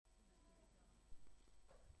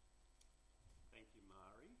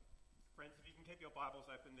keep your Bibles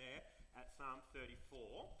open there at Psalm 34.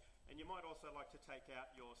 And you might also like to take out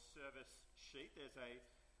your service sheet. There's a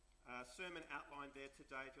sermon outline there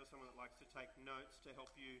today if you're someone that likes to take notes to help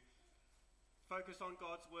you focus on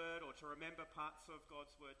God's Word or to remember parts of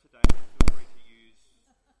God's Word today. Feel free to use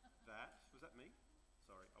that. Was that me?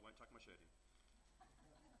 Sorry, I won't tuck my shirt in.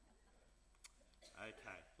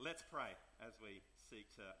 Okay, let's pray as we seek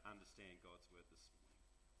to understand God's Word this morning.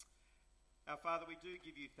 Our Father, we do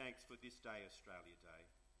give you thanks for this day, Australia Day.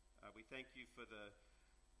 We thank you for the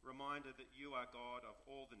reminder that you are God of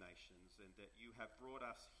all the nations and that you have brought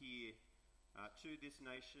us here to this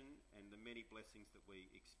nation and the many blessings that we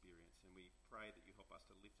experience. And we pray that you help us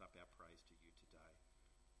to lift up our praise to you today.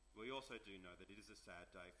 We also do know that it is a sad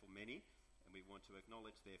day for many, and we want to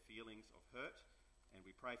acknowledge their feelings of hurt. And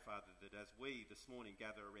we pray, Father, that as we this morning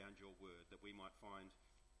gather around your word, that we might find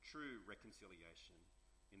true reconciliation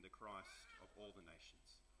in the Christ of all the nations.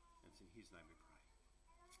 And it's in his name we pray.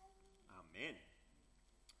 Amen.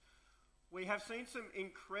 We have seen some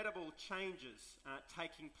incredible changes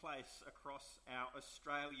taking place across our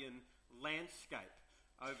Australian landscape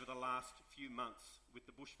over the last few months with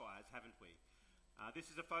the bushfires, haven't we? This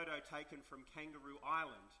is a photo taken from Kangaroo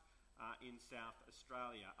Island in South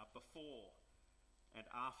Australia, before and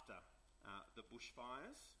after the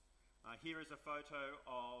bushfires. Here is a photo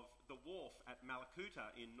of the wharf at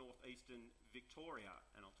Malakuta in northeastern Victoria,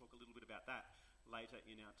 and I'll talk a little bit about that later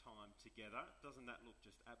in our time together. Doesn't that look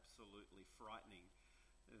just absolutely frightening,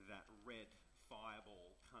 that red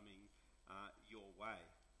fireball coming your way?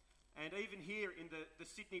 And even here in the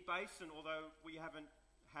Sydney Basin, although we haven't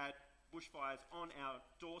had bushfires on our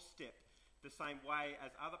doorstep the same way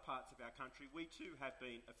as other parts of our country, we too have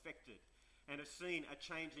been affected and have seen a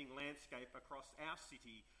changing landscape across our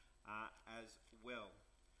city as well.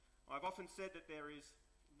 I've often said that there is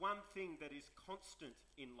one thing that is constant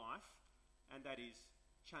in life, and that is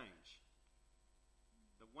change.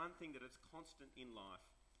 The one thing that is constant in life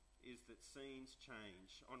is that scenes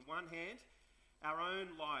change. On one hand, our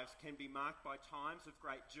own lives can be marked by times of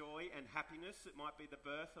great joy and happiness. It might be the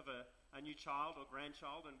birth of a new child or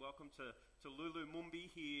grandchild, and welcome to Lulu Mumbi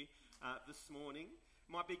here this morning.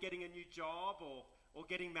 It might be getting a new job or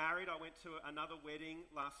getting married. I went to another wedding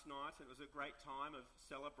last night, and it was a great time of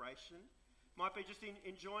celebration. It might be just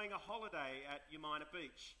enjoying a holiday at Umina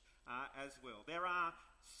Beach as well. There are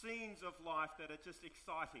scenes of life that are just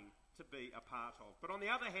exciting to be a part of. But on the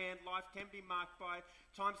other hand, life can be marked by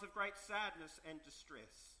times of great sadness and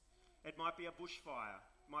distress. It might be a bushfire.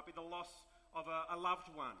 It might be the loss of a loved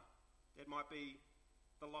one. It might be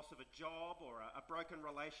the loss of a job or a broken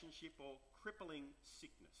relationship or crippling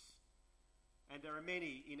sickness. And there are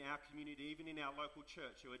many in our community, even in our local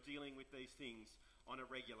church, who are dealing with these things on a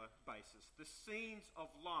regular basis. The scenes of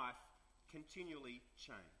life continually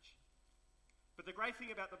change. But the great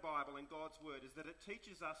thing about the Bible and God's Word is that it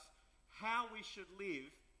teaches us how we should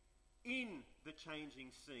live in the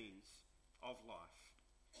changing scenes of life.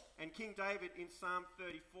 And King David in Psalm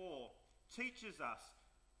 34 teaches us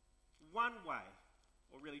one way,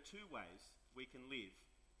 or really two ways, we can live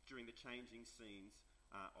during the changing scenes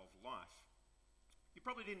of life. You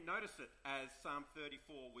probably didn't notice it as Psalm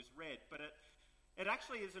 34 was read, but it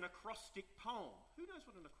actually is an acrostic poem. Who knows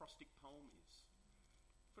what an acrostic poem is?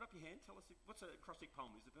 Put up your hand. Tell us, what's an acrostic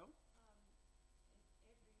poem, Isabel? It's a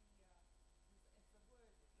word that you can read down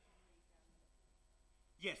there.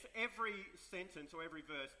 Yes, every sentence or every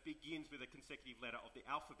verse begins with a consecutive letter of the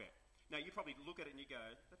alphabet. Now, you probably look at it and you go,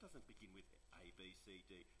 that doesn't begin with A, B, C,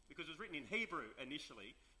 D, because it was written in Hebrew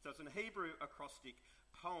initially, so it's an Hebrew acrostic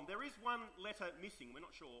poem. There is one letter missing. We're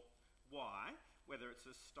not sure why, whether it's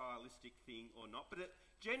a stylistic thing or not, but it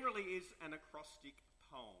generally is an acrostic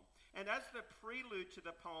poem. And as the prelude to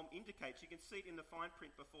the poem indicates, you can see it in the fine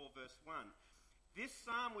print before verse 1. This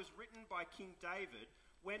psalm was written by King David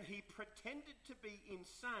when he pretended to be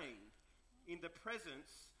insane in the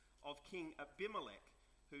presence of King Abimelech,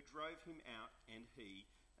 who drove him out and he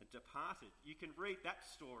departed. You can read that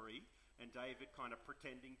story and David kind of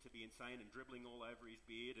pretending to be insane and dribbling all over his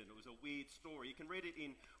beard, and it was a weird story. You can read it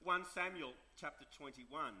in 1 Samuel chapter 21.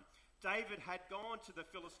 David had gone to the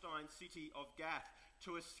Philistine city of Gath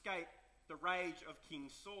to escape the rage of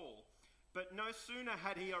King Saul. But no sooner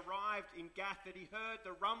had he arrived in Gath that he heard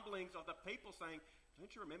the rumblings of the people saying,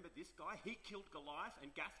 "Don't you remember this guy? He killed Goliath,"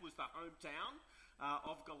 and Gath was the hometown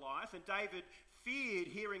of Goliath. And David feared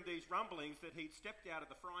hearing these rumblings that he'd stepped out of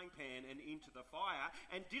the frying pan and into the fire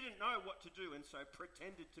and didn't know what to do, and so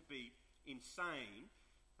pretended to be insane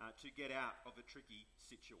to get out of a tricky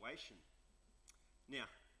situation. Now,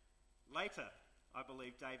 later, I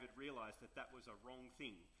believe David realised that that was a wrong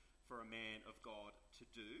thing for a man of God to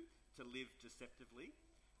do, to live deceptively.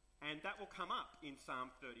 And that will come up in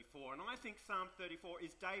Psalm 34. And I think Psalm 34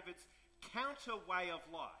 is David's counter way of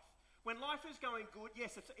life. When life is going good,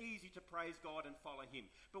 yes, it's easy to praise God and follow him.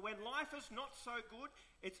 But when life is not so good,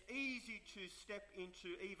 it's easy to step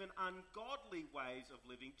into even ungodly ways of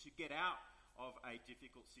living to get out of a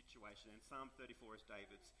difficult situation. And Psalm 34 is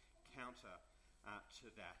David's counter to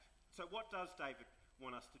that. So what does David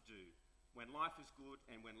want us to do when life is good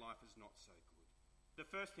and when life is not so good? The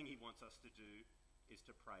first thing he wants us to do is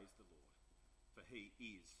to praise the Lord, for he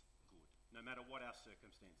is good. No matter what our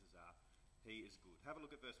circumstances are, he is good. Have a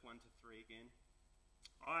look at verse 1 to 3 again.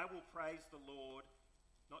 I will praise the Lord,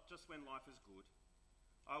 not just when life is good.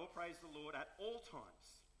 I will praise the Lord at all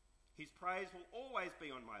times. His praise will always be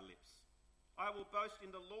on my lips. I will boast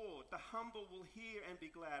in the Lord. The humble will hear and be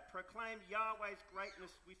glad. Proclaim Yahweh's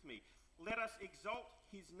greatness with me. Let us exalt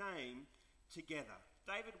his name together.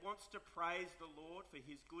 David wants to praise the Lord for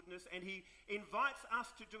his goodness, and he invites us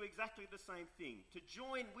to do exactly the same thing, to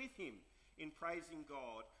join with him in praising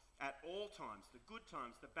God at all times, the good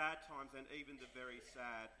times, the bad times, and even the very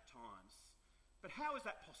sad times. But how is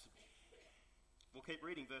that possible? We'll keep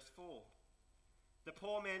reading verse 4. The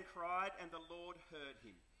poor man cried, and the Lord heard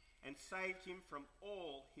him and saved him from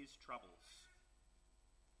all his troubles.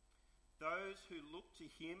 Those who look to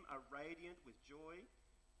him are radiant with joy.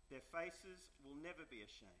 Their faces will never be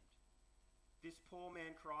ashamed. This poor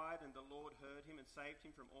man cried, and the Lord heard him and saved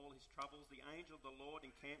him from all his troubles. The angel of the Lord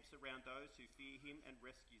encamps around those who fear him and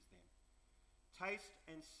rescues them. Taste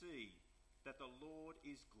and see that the Lord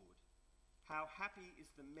is good. How happy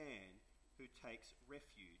is the man who takes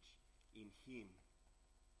refuge in him.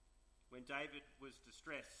 When David was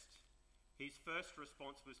distressed, his first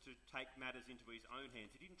response was to take matters into his own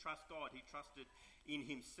hands. He didn't trust God, he trusted in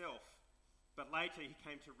himself. But later he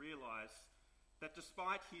came to realise that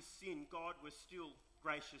despite his sin, God was still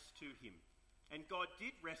gracious to him. And God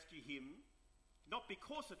did rescue him, not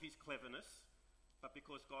because of his cleverness, but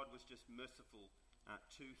because God was just merciful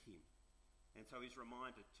to him. And so he's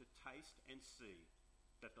reminded to taste and see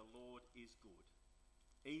that the Lord is good.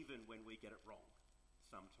 Even when we get it wrong,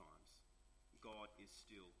 sometimes, God is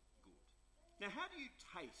still good. Now, how do you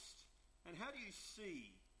taste and how do you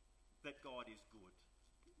see that God is good?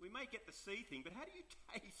 We may get the see thing, but how do you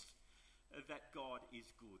taste that God is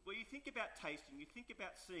good? Well, you think about tasting, you think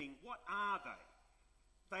about seeing. What are they?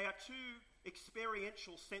 They are two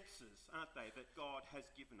experiential senses, aren't they, that God has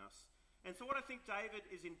given us. And so what I think David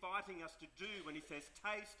is inviting us to do when he says,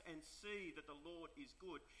 taste and see that the Lord is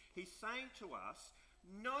good, he's saying to us,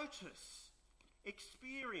 notice,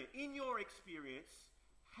 experience, in your experience,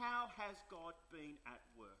 how has God been at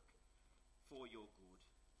work for your good?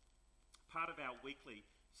 Part of our weekly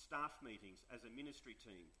staff meetings as a ministry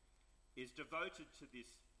team is devoted to this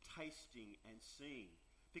tasting and seeing.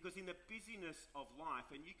 Because in the busyness of life,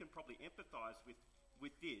 and you can probably empathise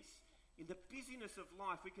with this, in the busyness of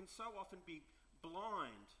life, we can so often be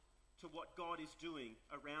blind to what God is doing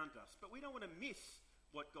around us. But we don't want to miss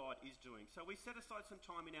what God is doing. So we set aside some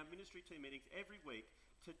time in our ministry team meetings every week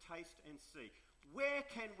to taste and see. Where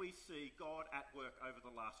can we see God at work over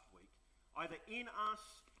the last week? Either in us,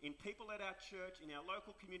 in people at our church, in our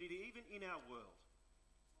local community, even in our world.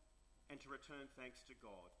 And to return thanks to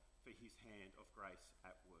God for his hand of grace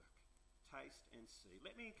at work. Taste and see.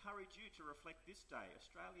 Let me encourage you to reflect this day,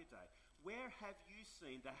 Australia Day. Where have you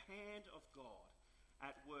seen the hand of God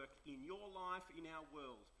at work in your life, in our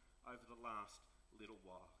world, over the last little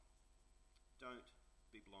while? Don't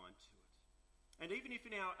be blind to it. And even if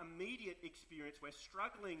in our immediate experience we're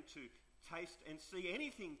struggling to taste and see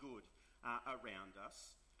anything good around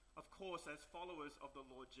us, of course, as followers of the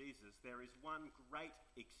Lord Jesus, there is one great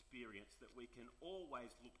experience that we can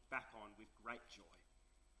always look back on with great joy.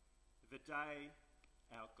 The day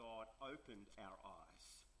our God opened our eyes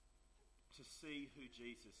to see who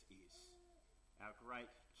Jesus is, our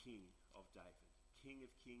great King of David, King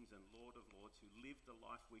of kings and Lord of lords, who lived the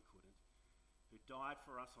life we couldn't, who died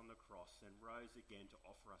for us on the cross and rose again to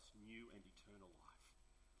offer us new and eternal life.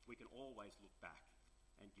 We can always look back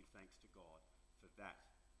and give thanks to God for that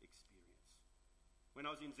experience. When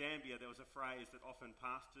I was in Zambia, there was a phrase that often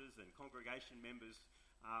pastors and congregation members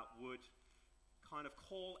would kind of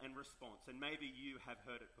call and response, and maybe you have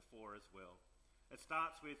heard it before as well. It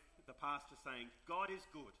starts with the pastor saying, God is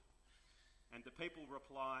good, and the people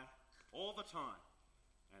reply, all the time,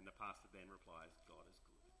 and the pastor then replies, God is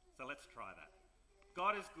good. So let's try that.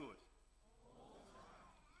 God is good.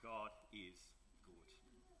 God is good.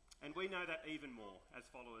 And we know that even more as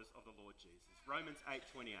followers of the Lord Jesus. Romans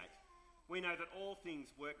 8:28. We know that all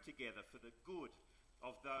things work together for the good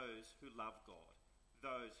of those who love God,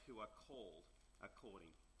 those who are called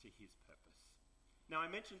according to his purpose. Now, I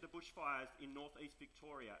mentioned the bushfires in northeast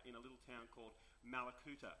Victoria in a little town called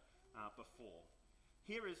Mallacoota before.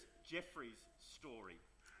 Here is Jeffrey's story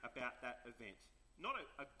about that event. Not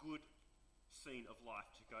a good scene of life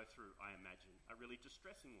to go through, I imagine, a really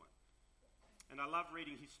distressing one. And I love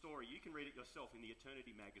reading his story. You can read it yourself in the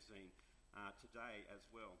Eternity magazine today as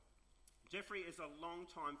well. Jeffrey is a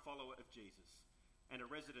long-time follower of Jesus and a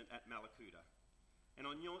resident at Mallacoota. And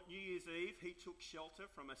on New Year's Eve, he took shelter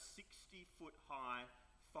from a 60-foot high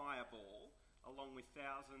fireball along with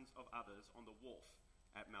thousands of others on the wharf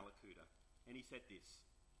at Mallacoota. And he said this: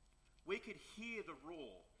 "We could hear the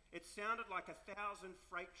roar. It sounded like 1,000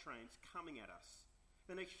 freight trains coming at us.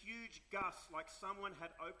 Then a huge gust, like someone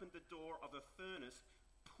had opened the door of a furnace,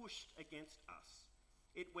 pushed against us.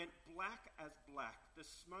 It went black as black. The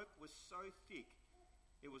smoke was so thick,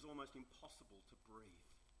 it was almost impossible to breathe."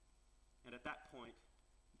 And at that point,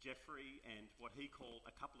 Jeffrey and what he called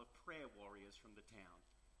a couple of prayer warriors from the town,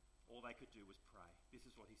 all they could do was pray. This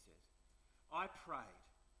is what he says: "I prayed,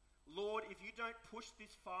 Lord, if you don't push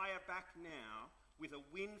this fire back now with a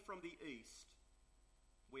wind from the east,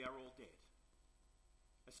 we are all dead."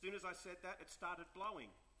 As soon as I said that, it started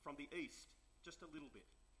blowing from the east, just a little bit.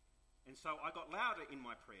 And so I got louder in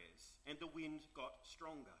my prayers, and the wind got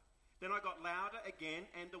stronger. Then I got louder again,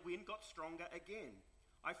 and the wind got stronger again.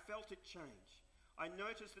 I felt it change. I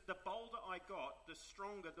noticed that the bolder I got, the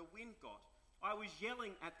stronger the wind got. I was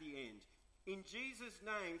yelling at the end, "In Jesus'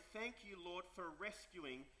 name, thank you, Lord, for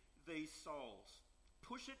rescuing these souls.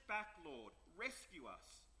 Push it back, Lord. Rescue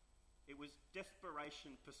us." It was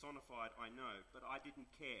desperation personified, I know, but I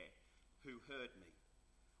didn't care who heard me.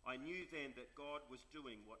 I knew then that God was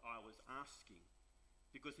doing what I was asking,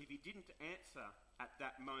 because if he didn't answer at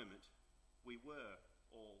that moment, we were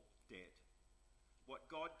all dead. What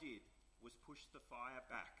God did was push the fire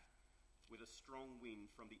back with a strong wind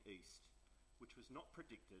from the east, which was not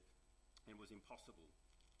predicted and was impossible,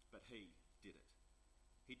 but he did it.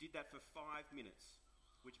 He did that for 5 minutes,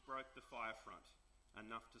 which broke the fire front,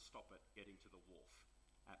 enough to stop it getting to the wharf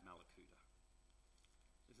at Mallacoota.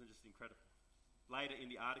 Isn't it just incredible? Later in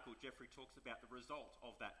the article, Jeffrey talks about the result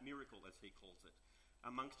of that miracle, as he calls it,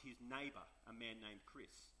 amongst his neighbour, a man named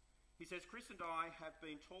Chris. He says, "Chris and I have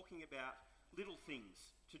been talking about little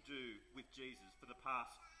things to do with Jesus for the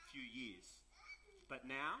past few years, but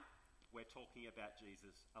now we're talking about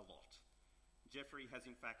Jesus a lot." Jeffrey has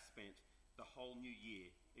in fact spent the whole new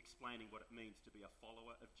year explaining what it means to be a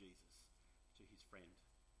follower of Jesus to his friend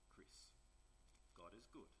Chris. God is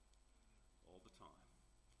good all the time.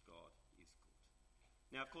 God is good.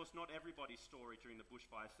 Now, of course, not everybody's story during the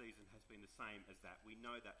bushfire season has been the same as that. We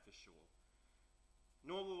know that for sure.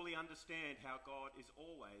 Nor will we understand how God is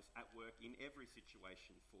always at work in every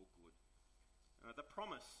situation for good. The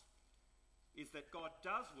promise is that God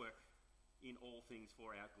does work in all things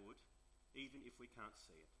for our good, even if we can't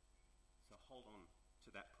see it. So hold on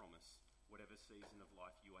to that promise, whatever season of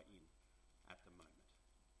life you are in at the moment.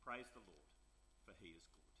 Praise the Lord, for he is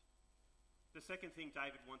good. The second thing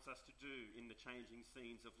David wants us to do in the changing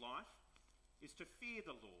scenes of life is to fear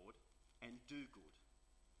the Lord and do good.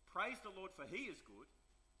 Praise the Lord, for he is good,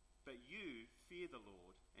 but you fear the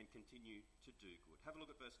Lord and continue to do good. Have a look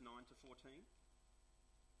at verse 9 to 14.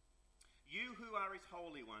 "You who are his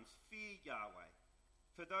holy ones, fear Yahweh,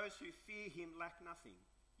 for those who fear him lack nothing.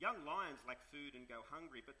 Young lions lack food and go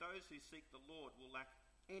hungry, but those who seek the Lord will lack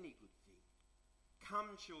any good thing.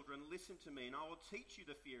 Come, children, listen to me, and I will teach you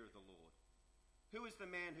the fear of the Lord. Who is the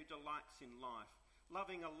man who delights in life,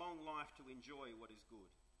 loving a long life to enjoy what is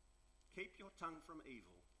good? Keep your tongue from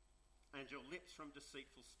evil and your lips from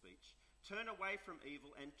deceitful speech. Turn away from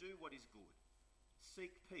evil and do what is good.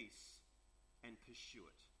 Seek peace and pursue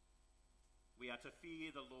it." We are to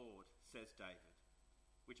fear the Lord, says David,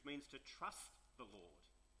 which means to trust the Lord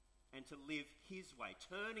and to live his way,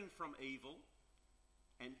 turning from evil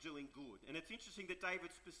and doing good. And it's interesting that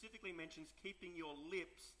David specifically mentions keeping your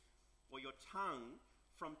lips or your tongue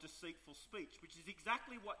from deceitful speech, which is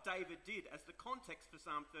exactly what David did as the context for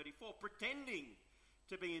Psalm 34, pretending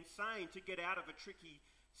to be insane to get out of a tricky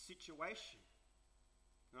situation.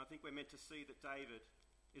 And I think we're meant to see that David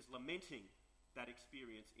is lamenting that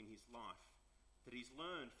experience in his life, that he's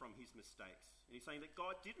learned from his mistakes. And he's saying that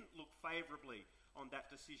God didn't look favourably on that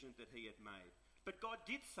decision that he had made. But God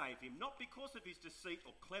did save him, not because of his deceit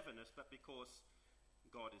or cleverness, but because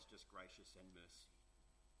God is just gracious and mercy.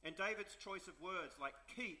 And David's choice of words like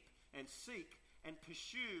keep and seek and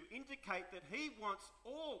pursue indicate that he wants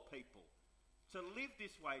all people to live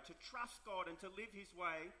this way, to trust God and to live his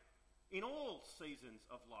way in all seasons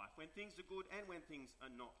of life, when things are good and when things are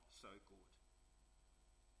not so good.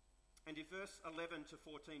 And in verse 11 to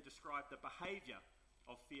 14 describe the behaviour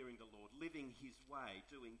of fearing the Lord, living his way,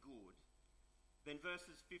 doing good. Then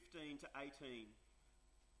verses 15 to 18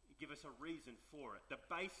 give us a reason for it, the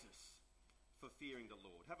basis for fearing the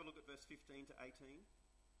Lord. Have a look at verse 15 to 18.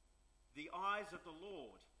 The eyes of the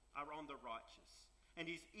Lord are on the righteous, and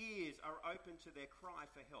his ears are open to their cry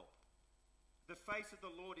for help. The face of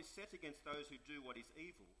the Lord is set against those who do what is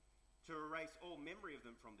evil, to erase all memory of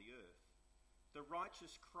them from the earth. The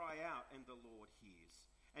righteous cry out, and the Lord hears,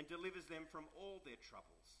 and delivers them from all their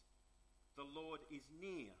troubles. The Lord is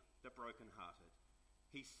near the brokenhearted.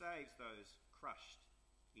 He saves those crushed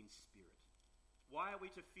in spirit. Why are we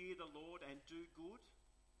to fear the Lord and do good?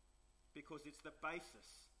 Because it's the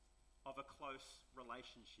basis of a close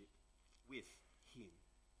relationship with him.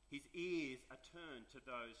 His ears are turned to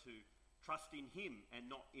those who trust in him and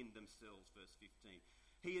not in themselves, verse 15.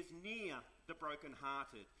 He is near the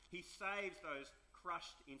brokenhearted. He saves those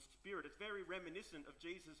crushed in spirit. It's very reminiscent of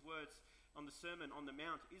Jesus' words on the Sermon on the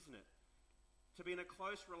Mount, isn't it? To be in a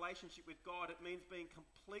close relationship with God, it means being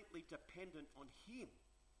completely dependent on him,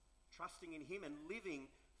 trusting in him and living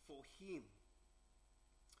for him.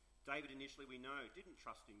 David initially, we know, didn't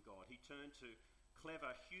trust in God. He turned to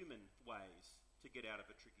clever human ways to get out of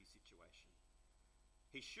a tricky situation.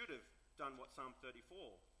 He should have done what Psalm 34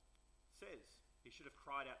 says. He should have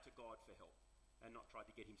cried out to God for help and not tried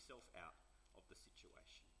to get himself out of the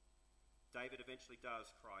situation. David eventually does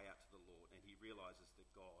cry out to the Lord, and he realizes that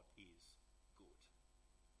God is good.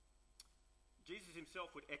 Jesus himself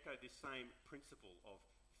would echo this same principle of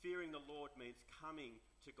fearing the Lord means coming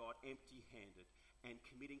to God empty-handed and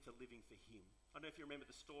committing to living for him. I don't know if you remember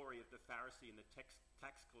the story of the Pharisee and the tax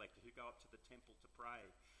collector who go up to the temple to pray.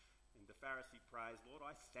 And the Pharisee prays, Lord,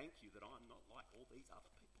 I thank you that I'm not like all these other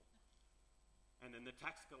people. And then the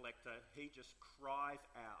tax collector, he just cries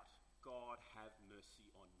out, God, have mercy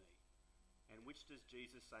on me. And which does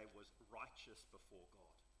Jesus say was righteous before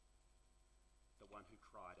God? The one who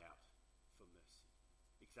cried out for mercy.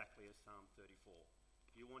 Exactly as Psalm 34.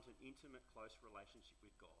 If you want an intimate, close relationship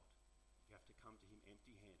with God, you have to come to him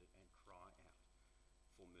empty-handed and cry out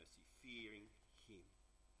for mercy, fearing him.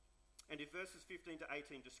 And if verses 15 to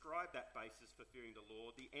 18 describe that basis for fearing the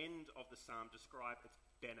Lord, the end of the psalm describes its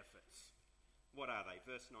benefits. What are they?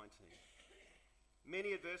 Verse 19.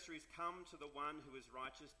 Many adversaries come to the one who is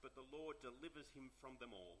righteous, but the Lord delivers him from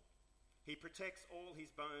them all. He protects all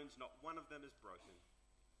his bones, not one of them is broken.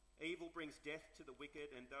 Evil brings death to the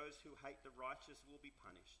wicked, and those who hate the righteous will be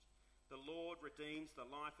punished. The Lord redeems the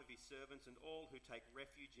life of his servants, and all who take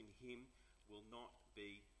refuge in him will not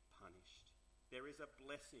be punished. There is a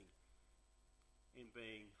blessing in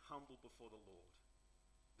being humble before the Lord,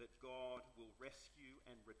 that God will rescue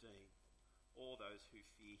and redeem all those who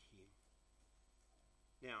fear him.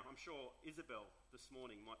 Now, I'm sure Isabel this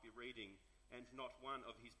morning might be reading, and not one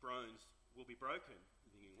of his bones will be broken,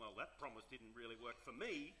 thinking, well, that promise didn't really work for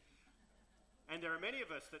me. And there are many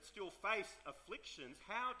of us that still face afflictions.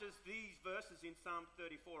 How does these verses in Psalm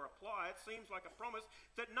 34 apply? It seems like a promise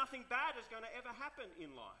that nothing bad is going to ever happen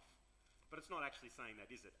in life. But it's not actually saying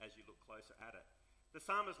that, is it, as you look closer at it? The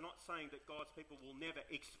psalm is not saying that God's people will never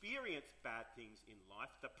experience bad things in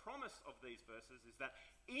life. The promise of these verses is that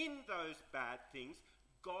in those bad things,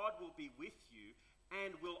 God will be with you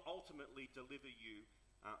and will ultimately deliver you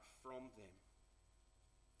from them.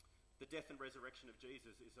 The death and resurrection of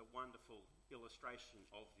Jesus is a wonderful illustration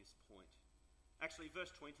of this point. Actually, verse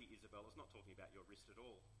 20, Isabel, is not talking about your wrist at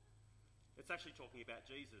all. It's actually talking about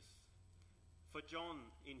Jesus. For John,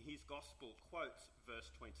 in his gospel, quotes verse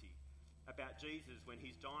 20 about Jesus when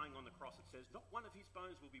he's dying on the cross. It says, not one of his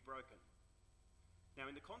bones will be broken. Now,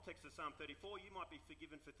 in the context of Psalm 34, you might be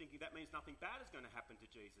forgiven for thinking that means nothing bad is going to happen to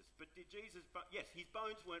Jesus. But did Jesus, yes, his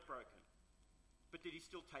bones weren't broken. But did he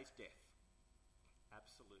still taste death?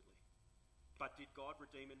 Absolutely. But did God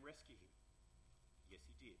redeem and rescue him? Yes,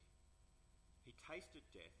 he did. He tasted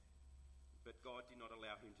death, but God did not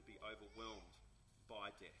allow him to be overwhelmed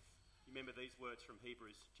by death. You remember these words from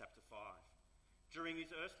Hebrews chapter 5. During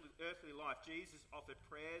his earthly life, Jesus offered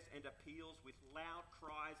prayers and appeals with loud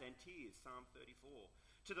cries and tears, Psalm 34,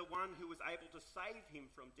 to the one who was able to save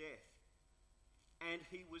him from death. And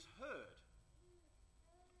he was heard.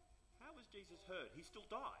 How was Jesus heard? He still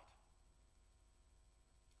died.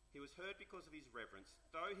 He was heard because of his reverence.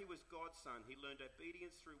 Though he was God's son, he learned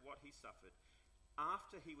obedience through what he suffered.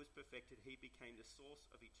 After he was perfected, he became the source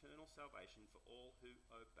of eternal salvation for all who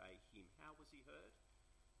obey him. How was he heard?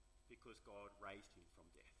 Because God raised him from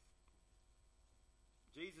death.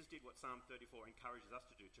 Jesus did what Psalm 34 encourages us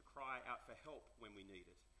to do, to cry out for help when we need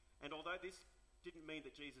it. And although this didn't mean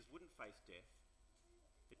that Jesus wouldn't face death,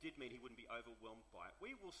 It did mean he wouldn't be overwhelmed by it.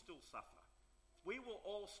 We will still suffer. We will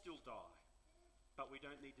all still die. But we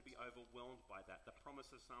don't need to be overwhelmed by that. The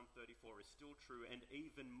promise of Psalm 34 is still true, and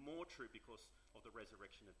even more true because of the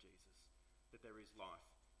resurrection of Jesus, that there is life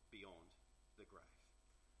beyond the grave.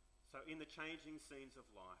 So in the changing scenes of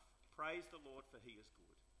life, praise the Lord for he is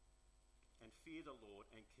good, and fear the Lord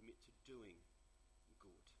and commit to doing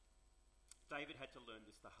good. David had to learn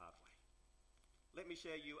this the hard way. Let me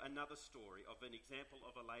share you another story of an example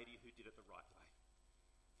of a lady who did it the right way.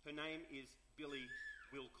 Her name is Billy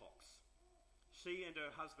Wilcox. She and her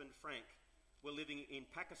husband Frank were living in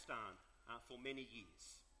Pakistan for many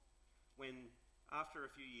years, when after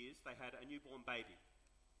a few years they had a newborn baby,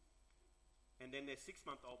 and then their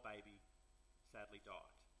 6-month-old baby sadly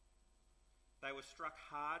died. They were struck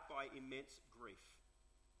hard by immense grief,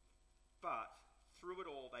 but through it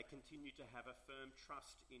all, they continued to have a firm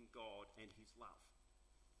trust in God and his love.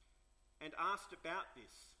 And asked about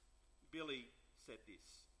this, Billy said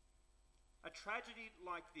this: "A tragedy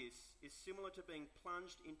like this is similar to being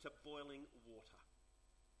plunged into boiling water.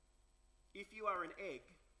 If you are an egg,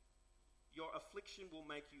 your affliction will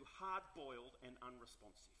make you hard-boiled and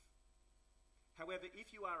unresponsive. However,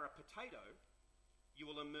 if you are a potato, you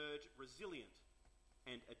will emerge resilient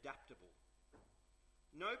and adaptable.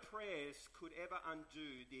 No prayers could ever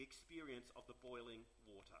undo the experience of the boiling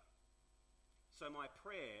water. So my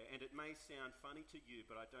prayer, and it may sound funny to you,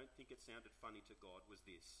 but I don't think it sounded funny to God, was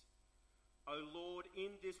this: O Lord,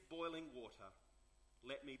 in this boiling water,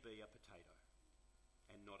 let me be a potato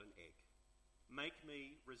and not an egg. Make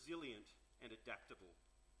me resilient and adaptable,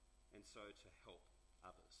 and so to help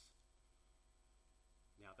others."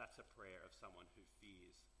 Now that's a prayer of someone who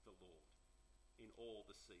fears the Lord in all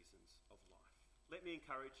the seasons of life. Let me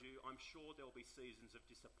encourage you, I'm sure there will be seasons of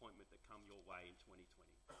disappointment that come your way in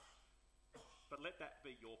 2020. But let that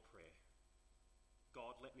be your prayer.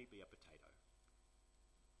 God, let me be a potato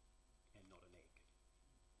and not an egg.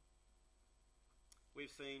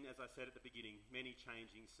 We've seen, as I said at the beginning, many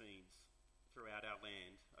changing scenes throughout our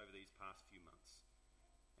land over these past few months.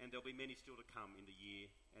 And there'll be many still to come in the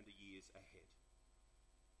year and the years ahead.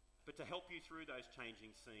 But to help you through those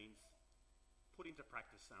changing scenes, put into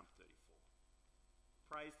practice Psalm 34.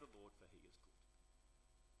 Praise the Lord for he is good,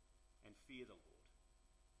 and fear the Lord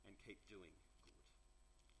and keep doing good.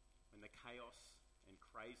 When the chaos and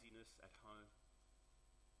craziness at home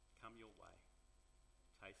come your way,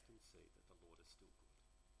 taste and see that the Lord is still good.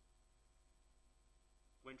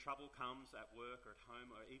 When trouble comes at work or at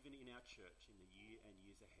home or even in our church in the year and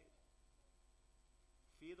years ahead,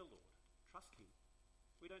 fear the Lord, trust him.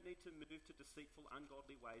 We don't need to move to deceitful,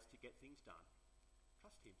 ungodly ways to get things done.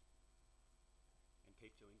 Trust him and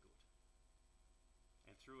keep doing good.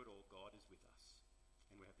 And through it all, God is with us,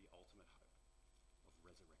 and we have the ultimate hope of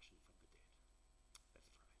resurrection from the dead. Let's pray.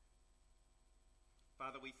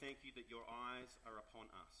 Father, we thank you that your eyes are upon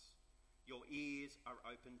us, your ears are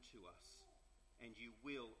open to us, and you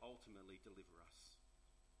will ultimately deliver us.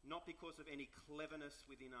 Not because of any cleverness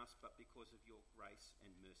within us, but because of your grace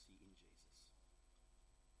and mercy in Jesus.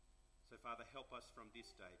 So, Father, help us from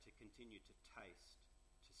this day to continue to taste,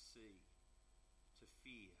 to see, to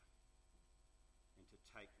fear, and to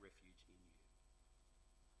take refuge in you.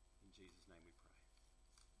 In Jesus' name we pray.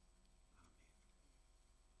 Amen.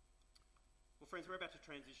 Well, friends, we're about to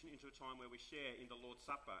transition into a time where we share in the Lord's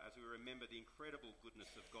Supper as we remember the incredible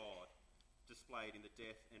goodness of God displayed in the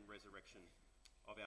death and resurrection